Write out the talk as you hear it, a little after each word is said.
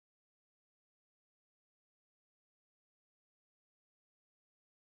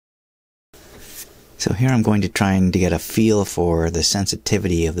So here I'm going to try and get a feel for the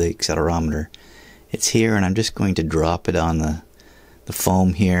sensitivity of the accelerometer. It's here, and I'm just going to drop it on the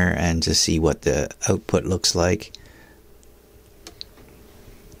foam here and to see what the output looks like.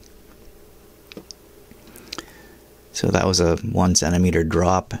 So that was a 1 centimeter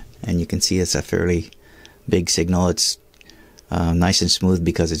drop, and you can see it's a fairly big signal. It's nice and smooth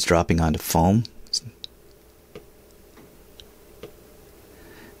because it's dropping onto foam.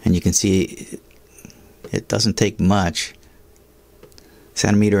 And you can see it doesn't take much. 1.5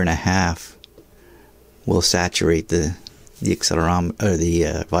 centimeters will saturate the accelerometer or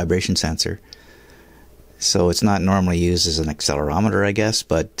the vibration sensor. So it's not normally used as an accelerometer, I guess,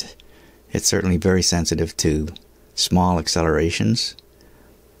 but it's certainly very sensitive to small accelerations.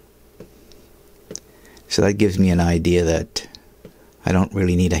 So that gives me an idea that I don't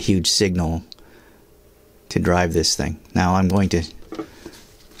really need a huge signal to drive this thing. Now I'm going to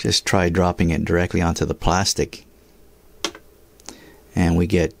just try dropping it directly onto the plastic, and we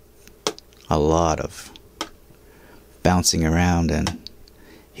get a lot of bouncing around and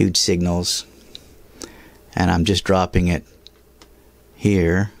huge signals. And I'm just dropping it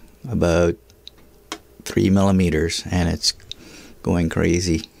here about 3 millimeters, and it's going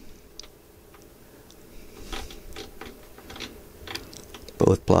crazy.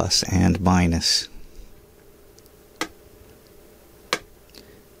 Both plus and minus.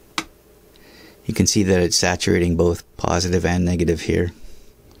 You can see that it's saturating both positive and negative here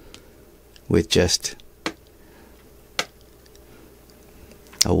with just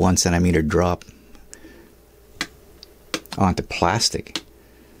a 1 centimeter drop onto plastic.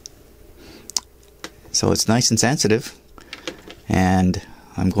 So it's nice and sensitive, and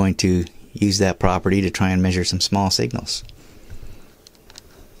I'm going to use that property to try and measure some small signals.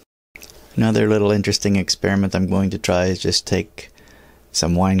 Another little interesting experiment I'm going to try is just take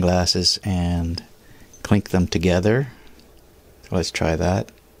some wine glasses and clink them together. So let's try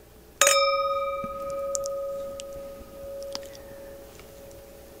that.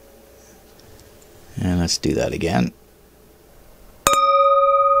 And let's do that again.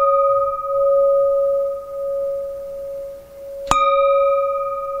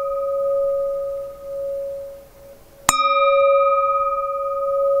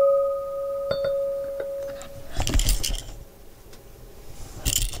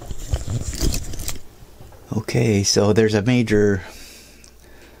 Okay, so there's a major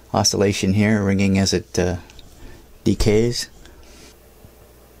oscillation here, ringing as it decays.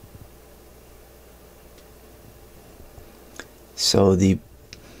 So the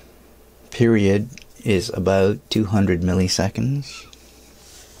period is about 200 milliseconds,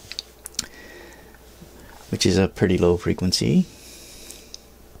 which is a pretty low frequency.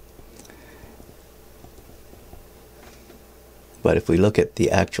 But if we look at the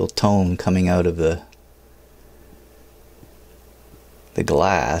actual tone coming out of the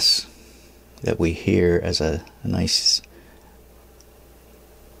glass that we hear as a nice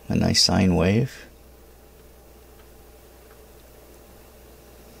sine wave,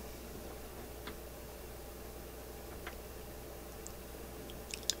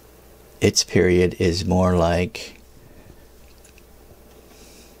 its period is more like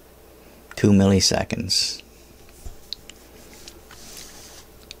 2 milliseconds.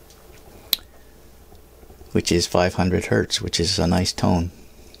 Which is 500 hertz, which is a nice tone.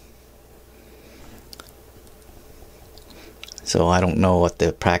 So I don't know what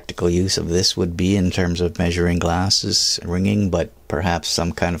the practical use of this would be in terms of measuring glasses ringing, but perhaps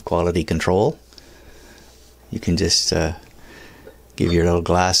some kind of quality control. You can just give your little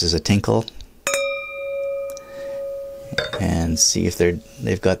glasses a tinkle and see if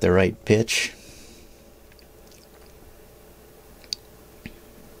they've got the right pitch.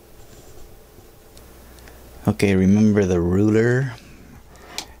 Okay, remember the ruler?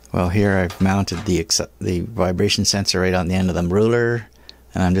 Well, here I've mounted the vibration sensor right on the end of the ruler,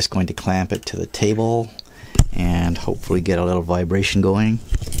 and I'm just going to clamp it to the table and hopefully get a little vibration going.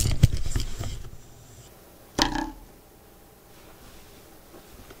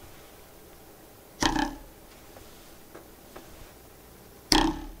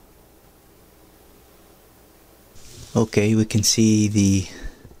 Okay, we can see the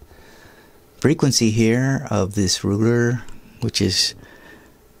frequency here of this ruler, which is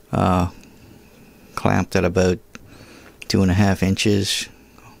clamped at about 2.5 inches,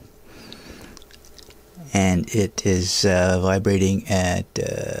 and it is vibrating at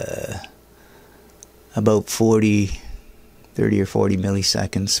about 30 or 40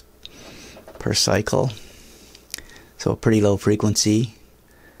 milliseconds per cycle, so a pretty low frequency.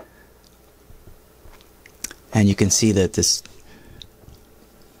 And you can see that this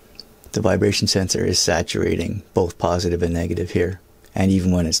the vibration sensor is saturating both positive and negative here. And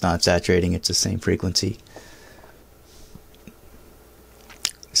even when it's not saturating, it's the same frequency.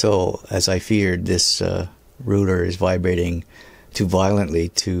 So, as I feared, this ruler is vibrating too violently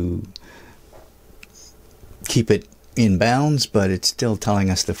to keep it in bounds, but it's still telling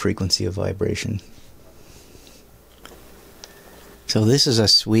us the frequency of vibration. So this is a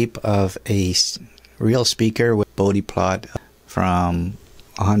sweep of a real speaker with Bode plot from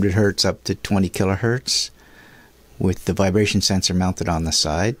 100 Hertz up to 20 kilohertz with the vibration sensor mounted on the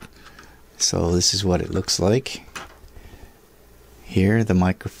side. So this is what it looks like. Here the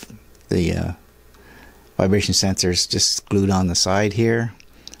vibration sensor is just glued on the side here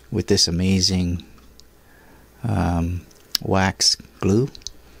with this amazing wax glue.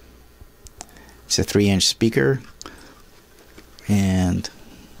 It's a 3-inch speaker, and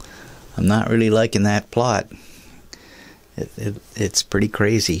I'm not really liking that plot. It's pretty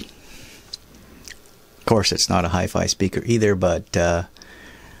crazy. Of course, it's not a hi-fi speaker either, but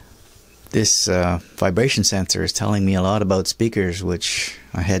this vibration sensor is telling me a lot about speakers which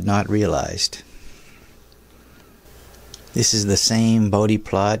I had not realized. This is the same Bode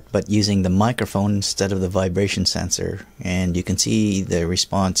plot, but using the microphone instead of the vibration sensor. And you can see the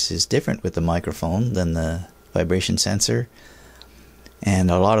response is different with the microphone than the vibration sensor. And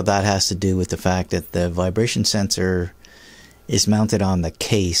a lot of that has to do with the fact that the vibration sensor is mounted on the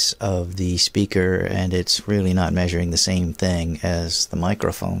case of the speaker, and it's really not measuring the same thing as the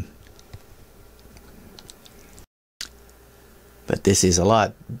microphone. But this is a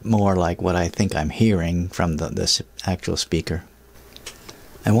lot more like what I think I'm hearing from the actual speaker.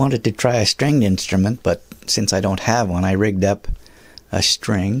 I wanted to try a stringed instrument, but since I don't have one, I rigged up a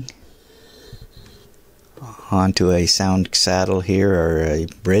string onto a sound saddle here, or a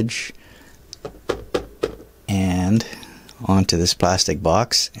bridge, and onto this plastic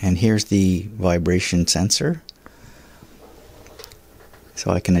box. And here's the vibration sensor.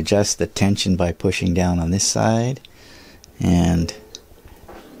 So I can adjust the tension by pushing down on this side and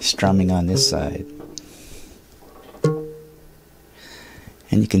strumming on this side.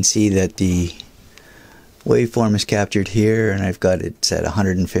 And you can see that the waveform is captured here, and I've got it at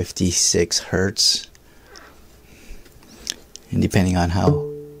 156 Hertz. And depending on how,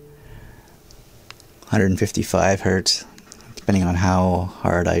 155 Hertz, depending on how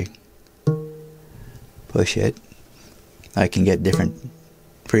hard I push it, I can get different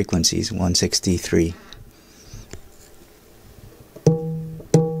frequencies, 163.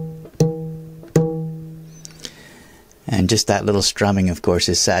 And just that little strumming, of course,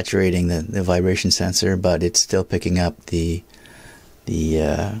 is saturating the vibration sensor, but it's still picking up the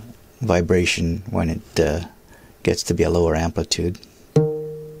vibration when it gets to be a lower amplitude.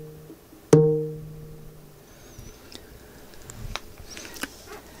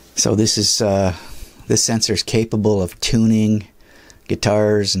 So this sensor is capable of tuning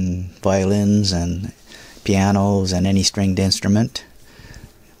guitars and violins and pianos and any stringed instrument.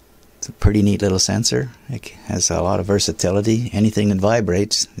 It's a pretty neat little sensor. It has a lot of versatility. Anything that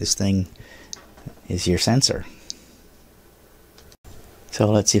vibrates, this thing is your sensor. So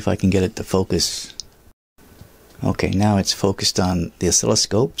let's see if I can get it to focus. Okay, now it's focused on the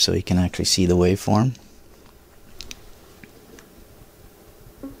oscilloscope, so you can actually see the waveform.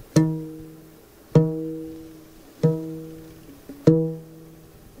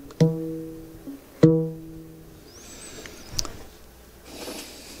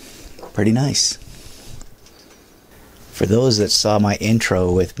 Pretty nice. For those that saw my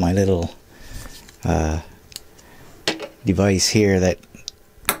intro with my little device here that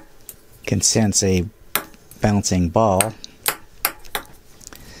can sense a bouncing ball,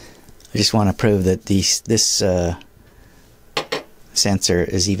 I just want to prove that this sensor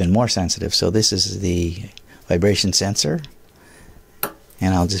is even more sensitive. So this is the vibration sensor,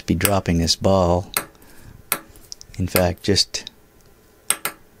 and I'll just be dropping this ball, in fact just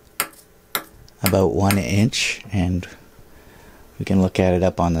about 1 inch, and we can look at it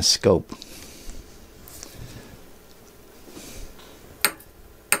up on the scope.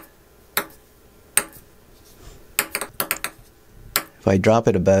 If I drop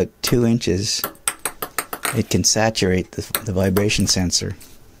it about 2 inches, it can saturate the vibration sensor.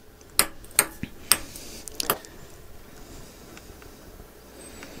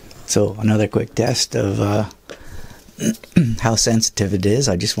 So another quick test of how sensitive it is.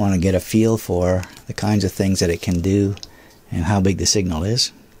 I just want to get a feel for the kinds of things that it can do and how big the signal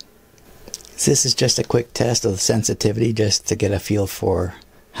is. So this is just a quick test of the sensitivity, just to get a feel for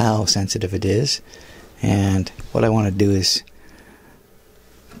how sensitive it is. And what I want to do is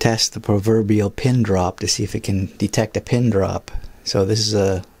test the proverbial pin drop to see if it can detect a pin drop. So this is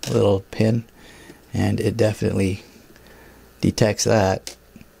a little pin, and it definitely detects that.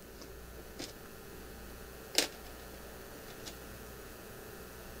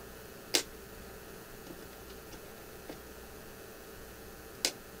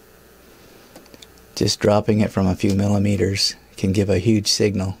 Just dropping it from a few millimeters can give a huge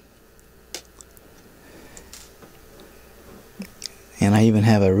signal. And I even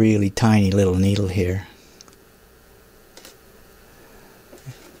have a really tiny little needle here.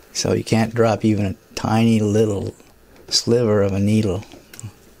 So you can't drop even a tiny little sliver of a needle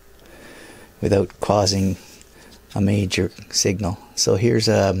without causing a major signal. So here's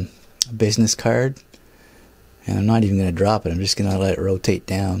a business card, and I'm not even going to drop it, I'm just going to let it rotate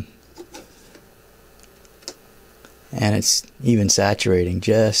down. And it's even saturating.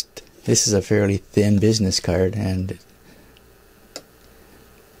 This is a fairly thin business card, and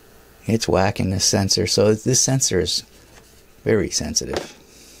it's whacking this sensor. So this sensor is very sensitive.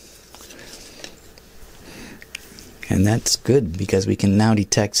 And that's good because we can now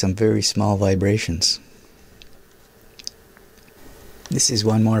detect some very small vibrations. This is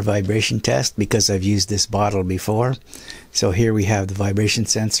one more vibration test because I've used this bottle before. So here we have the vibration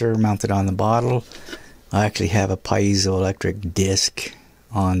sensor mounted on the bottle. I actually have a piezoelectric disc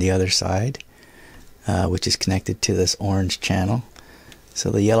on the other side, which is connected to this orange channel. So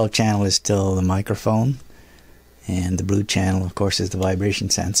the yellow channel is still the microphone, and the blue channel, of course, is the vibration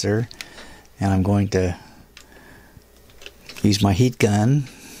sensor. And I'm going to use my heat gun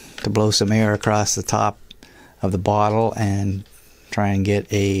to blow some air across the top of the bottle and try and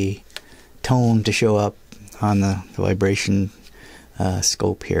get a tone to show up on the vibration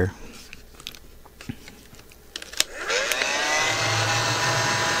scope here.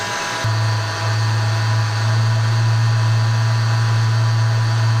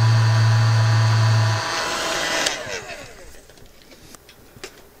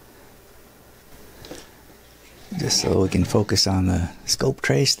 Just so we can focus on the scope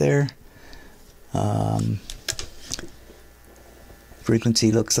trace there.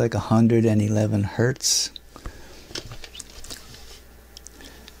 Frequency looks like 111 Hertz.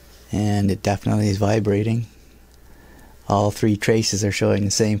 And it definitely is vibrating. All three traces are showing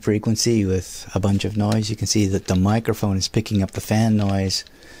the same frequency with a bunch of noise. You can see that the microphone is picking up the fan noise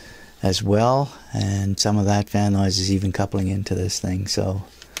as well, and some of that fan noise is even coupling into this thing. So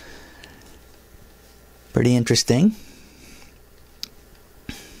pretty interesting.